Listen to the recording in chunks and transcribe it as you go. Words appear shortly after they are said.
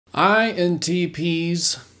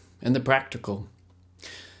INTPs and the practical.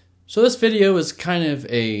 So this video is kind of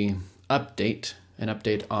an update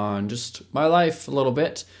on just my life a little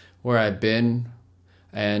bit, where I've been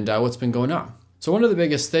and what's been going on. So one of the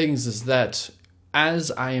biggest things is that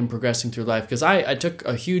as I am progressing through life, because I took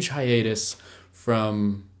a huge hiatus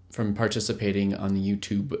from participating on the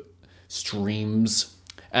YouTube streams,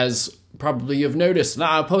 as probably you've noticed.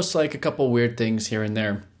 Now I'll post like a couple weird things here and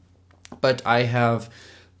there, but I have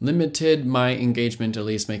limited my engagement, at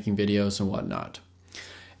least making videos and whatnot.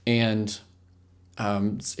 And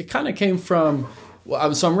it kind of came from,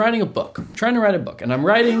 so I'm writing a book, I'm trying to write a book, and I'm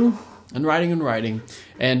writing,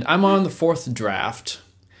 and I'm on the fourth draft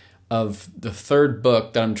of the third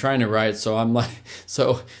book that I'm trying to write.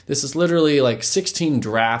 So this is literally like 16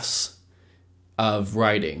 drafts of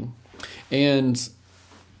writing. And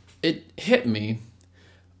it hit me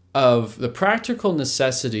of the practical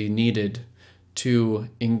necessity needed to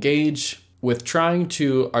engage with trying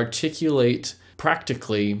to articulate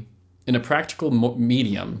practically in a practical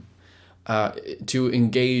medium, to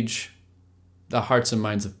engage the hearts and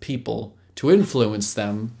minds of people, to influence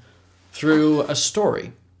them through a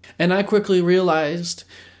story. And I quickly realized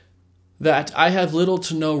that I have little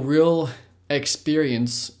to no real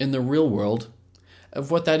experience in the real world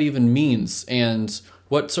of what that even means and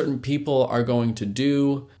what certain people are going to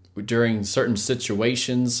do during certain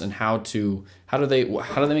situations, and how do they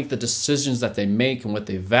make the decisions that they make, and what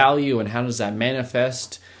they value, and how does that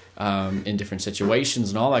manifest in different situations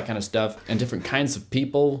and all that kind of stuff, and different kinds of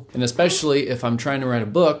people. And especially if I'm trying to write a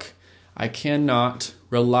book, I cannot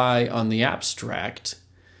rely on the abstract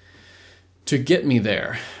to get me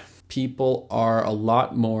there. People are a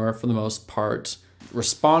lot more, for the most part,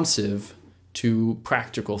 responsive to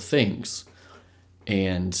practical things,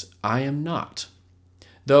 and I am not.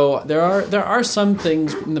 Though there are some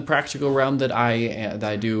things in the practical realm that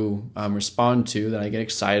I do respond to, that I get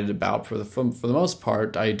excited about. For the most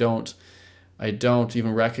part, I don't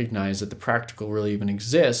even recognize that the practical really even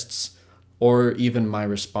exists, or even my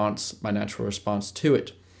natural response to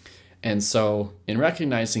it. And so, in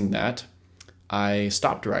recognizing that, I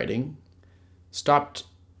stopped writing, stopped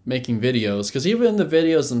making videos, because even the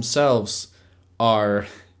videos themselves are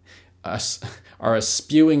a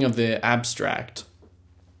spewing of the abstract,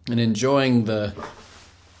 and enjoying the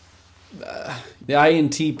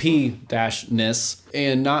INTP-ness,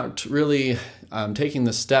 and not really taking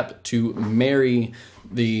the step to marry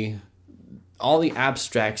all the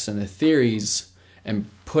abstracts and the theories and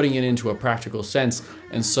putting it into a practical sense.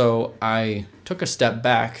 And so I took a step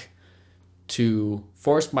back to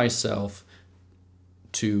force myself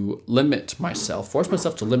to limit myself,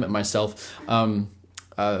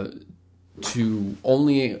 to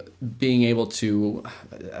only being able to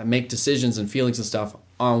make decisions and feelings and stuff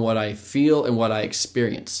on what I feel and what I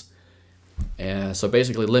experience. And so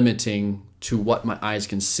basically limiting to what my eyes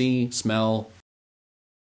can see, smell.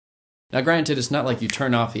 Now granted, it's not like you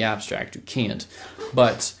turn off the abstract, you can't,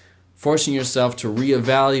 but forcing yourself to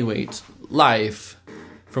reevaluate life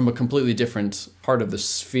from a completely different part of the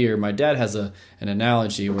sphere. My dad has an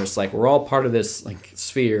analogy where it's like we're all part of this like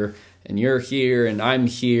sphere, and you're here and I'm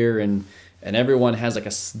here, and everyone has like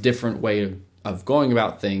a different way of going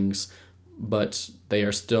about things, but they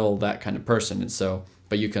are still that kind of person. And so,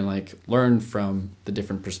 but you can like learn from the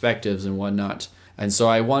different perspectives and whatnot. And so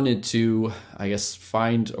I wanted to, I guess,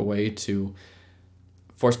 find a way to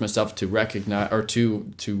force myself to recognize, or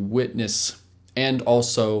to witness and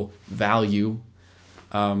also value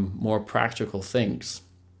more practical things.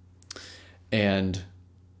 And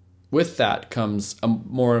with that comes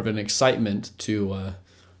more of an excitement to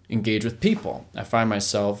engage with people. I find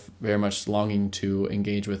myself very much longing to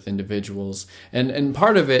engage with individuals. And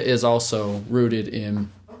part of it is also rooted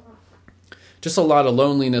in just a lot of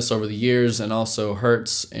loneliness over the years, and also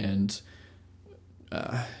hurts, and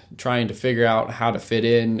trying to figure out how to fit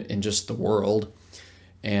in just the world.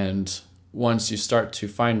 And once you start to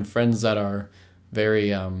find friends that are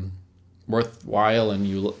very worthwhile, and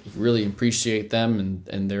you really appreciate them,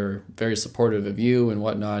 and they're very supportive of you and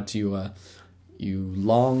whatnot, you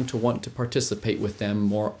long to want to participate with them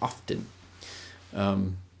more often.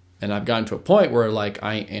 And I've gotten to a point where like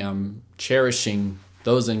I am cherishing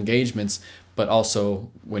those engagements, but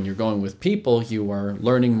also when you're going with people, you are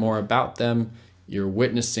learning more about them, you're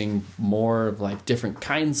witnessing more of like different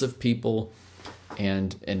kinds of people,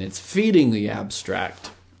 and it's feeding the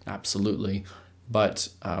abstract, absolutely. But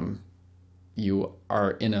you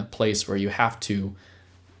are in a place where you have to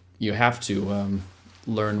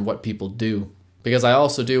learn what people do, because I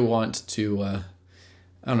also do want to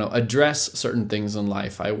address certain things in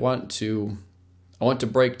life. I want to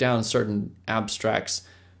break down certain abstracts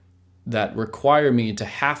that require me to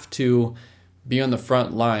have to be on the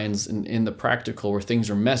front lines in the practical where things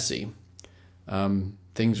are messy.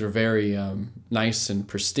 Things are very nice and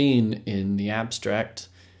pristine in the abstract.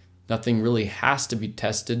 Nothing really has to be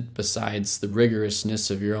tested besides the rigorousness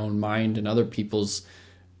of your own mind and other people's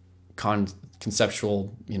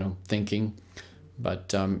conceptual, thinking.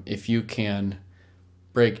 But if you can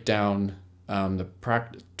break down the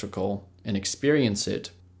practical and experience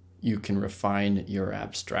it, you can refine your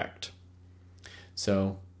abstract.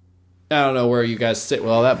 So I don't know where you guys sit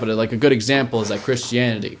with all that, but like a good example is like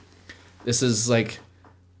Christianity. This is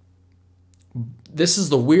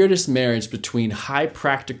the weirdest marriage between high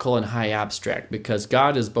practical and high abstract, because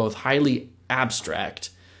God is both highly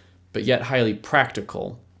abstract but yet highly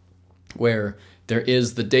practical, where there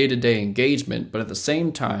is the day-to-day engagement, but at the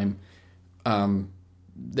same time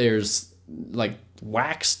there's like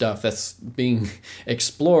whack stuff that's being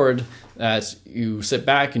explored that you sit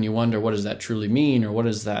back and you wonder, what does that truly mean, or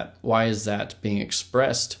why is that being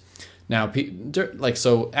expressed? Now,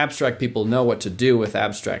 so abstract people know what to do with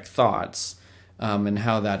abstract thoughts, and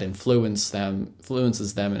how that influences them,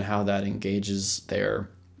 and how that engages their,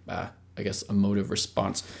 emotive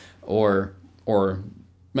response or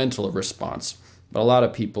mental response. But a lot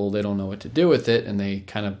of people, they don't know what to do with it, and they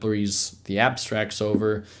kind of breeze the abstracts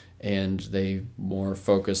over, and they more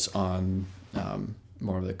focus on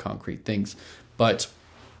more of the concrete things.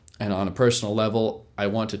 And on a personal level, I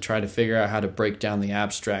want to try to figure out how to break down the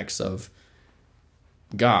abstracts of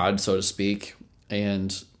God, so to speak,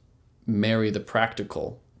 and marry the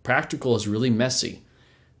practical. Practical is really messy.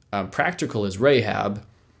 Practical is Rahab,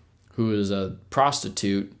 who is a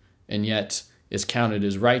prostitute and yet is counted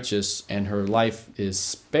as righteous, and her life is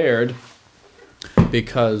spared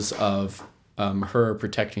because of her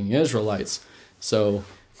protecting the Israelites. So,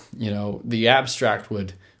 the abstract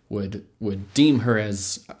would deem her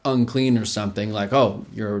as unclean or something, like, oh,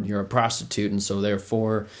 you're a prostitute, and so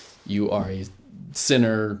therefore you are a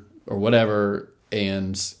sinner or whatever,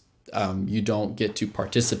 and you don't get to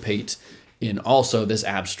participate in also this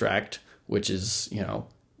abstract, which is,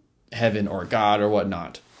 heaven or God or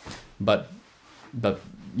whatnot. But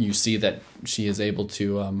you see that she is able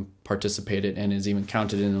to participate in, and is even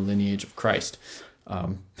counted in the lineage of Christ.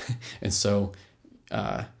 And so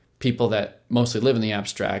people that mostly live in the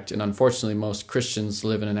abstract, and unfortunately most Christians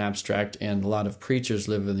live in an abstract, and a lot of preachers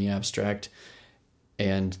live in the abstract,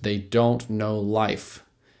 and they don't know life.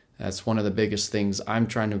 That's one of the biggest things I'm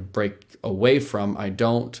trying to break away from. I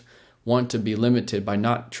don't want to be limited by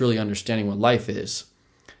not truly understanding what life is.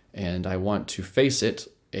 And I want to face it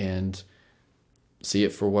and see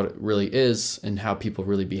it for what it really is, and how people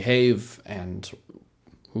really behave, and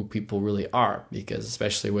who people really are. Because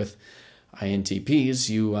especially with INTPs,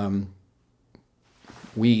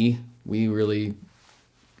 we really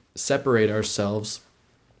separate ourselves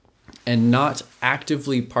and not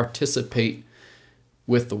actively participate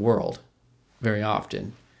with the world very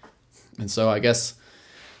often. And so I guess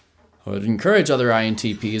I would encourage other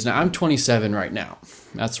INTPs. Now, I'm 27 right now.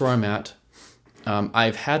 That's where I'm at.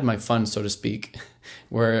 I've had my fun, so to speak,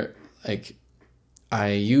 where I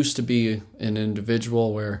used to be an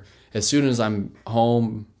individual where as soon as I'm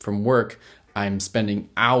home from work, I'm spending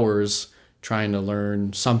hours trying to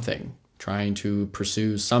learn something, trying to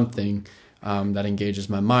pursue something that engages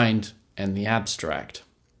my mind and the abstract.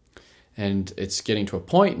 And it's getting to a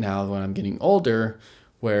point now when I'm getting older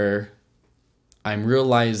where I'm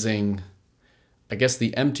realizing, I guess,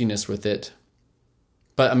 the emptiness with it.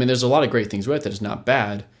 But I mean, there's a lot of great things with it. It's not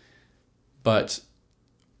bad. But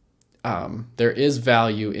there is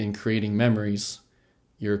value in creating memories.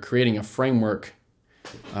 You're creating a framework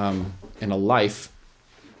and a life,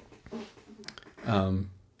 and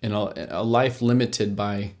a life limited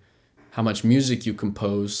by how much music you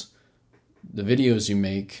compose, the videos you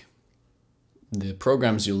make, the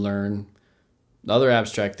programs you learn, the other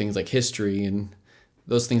abstract things like history and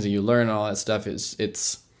those things that you learn, all that stuff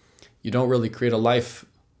you don't really create a life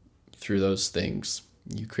through those things.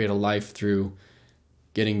 You create a life through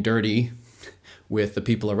getting dirty with the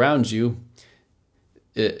people around you,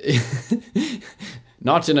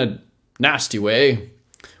 not in a nasty way,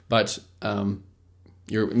 but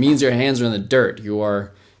it means your hands are in the dirt.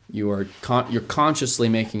 You're consciously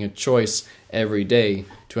making a choice every day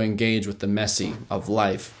to engage with the messy of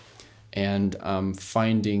life, and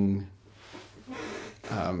finding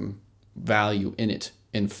value in it,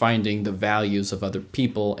 and finding the values of other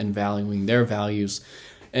people and valuing their values.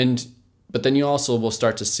 But then you also will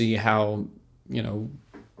start to see how,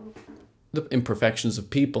 the imperfections of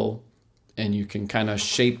people, and you can kind of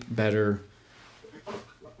shape better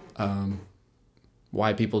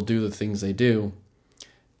why people do the things they do.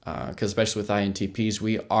 because especially with INTPs,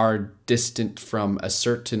 we are distant from a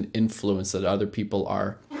certain influence that other people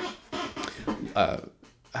are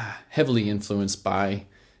heavily influenced by,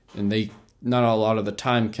 and they not a lot of the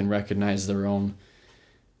time can recognize their own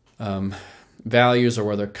values or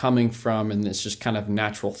where they're coming from, and it's just kind of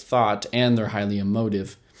natural thought, and they're highly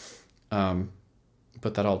emotive.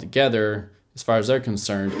 Put that all together, as far as they're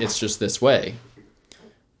concerned, it's just this way.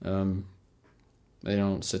 They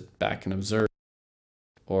don't sit back and observe,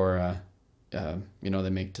 or they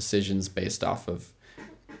make decisions based off of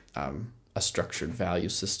a structured value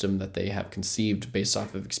system that they have conceived based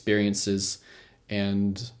off of experiences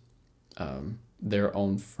and their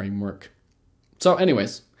own framework. So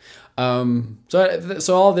anyways, so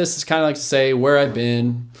all this is kind of like to say where I've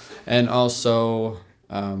been, and also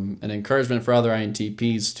an encouragement for other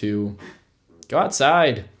INTPs to go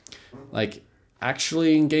outside, like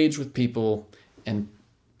actually engage with people and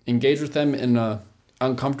engage with them in a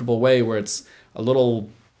uncomfortable way where it's a little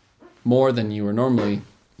more than you would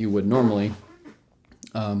normally,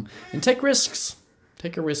 and take risks.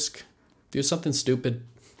 Take a risk. Do something stupid,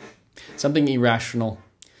 something irrational.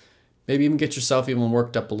 Maybe even get yourself even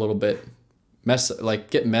worked up a little bit.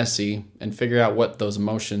 Get messy and figure out what those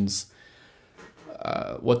emotions,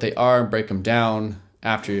 what they are, and break them down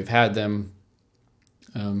after you've had them.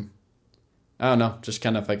 I don't know, just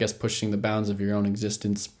kind of, I guess, pushing the bounds of your own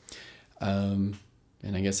existence. And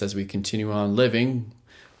I guess as we continue on living,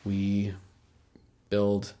 we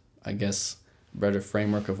build, I guess, a better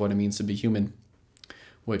framework of what it means to be human,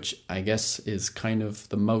 which I guess is kind of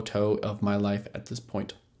the motto of my life at this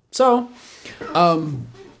point. So,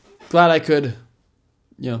 glad I could,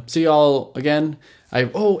 see y'all again.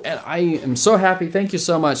 And I am so happy. Thank you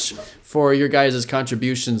so much for your guys'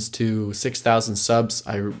 contributions to 6,000 subs.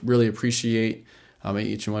 I really appreciate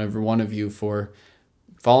each and every one of you for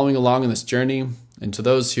following along in this journey. And to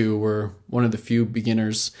those who were one of the few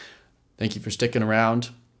beginners, thank you for sticking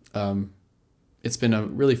around. It's been a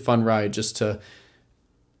really fun ride just to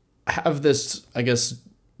have this, I guess,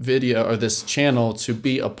 video or this channel to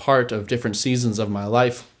be a part of different seasons of my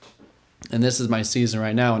life. And this is my season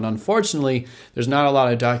right now. And unfortunately, there's not a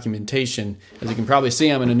lot of documentation. As you can probably see,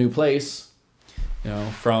 I'm in a new place,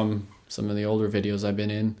 from some of the older videos I've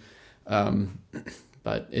been in.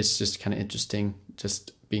 But it's just kind of interesting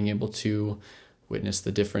just being able to witness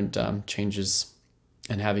the different changes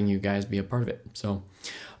and having you guys be a part of it. So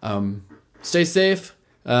stay safe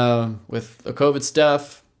with the COVID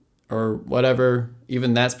stuff or whatever.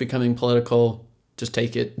 Even that's becoming political. Just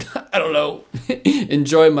take it. I don't know.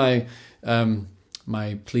 Enjoy my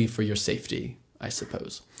my plea for your safety, I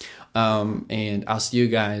suppose. And I'll see you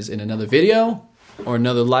guys in another video or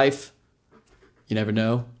another life. You never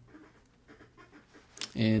know.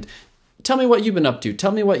 And tell me what you've been up to.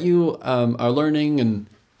 Tell me what you are learning in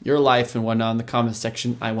your life and whatnot in the comment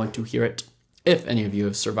section. I want to hear it, if any of you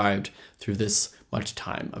have survived through this much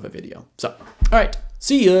time of a video. So, all right.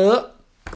 See ya.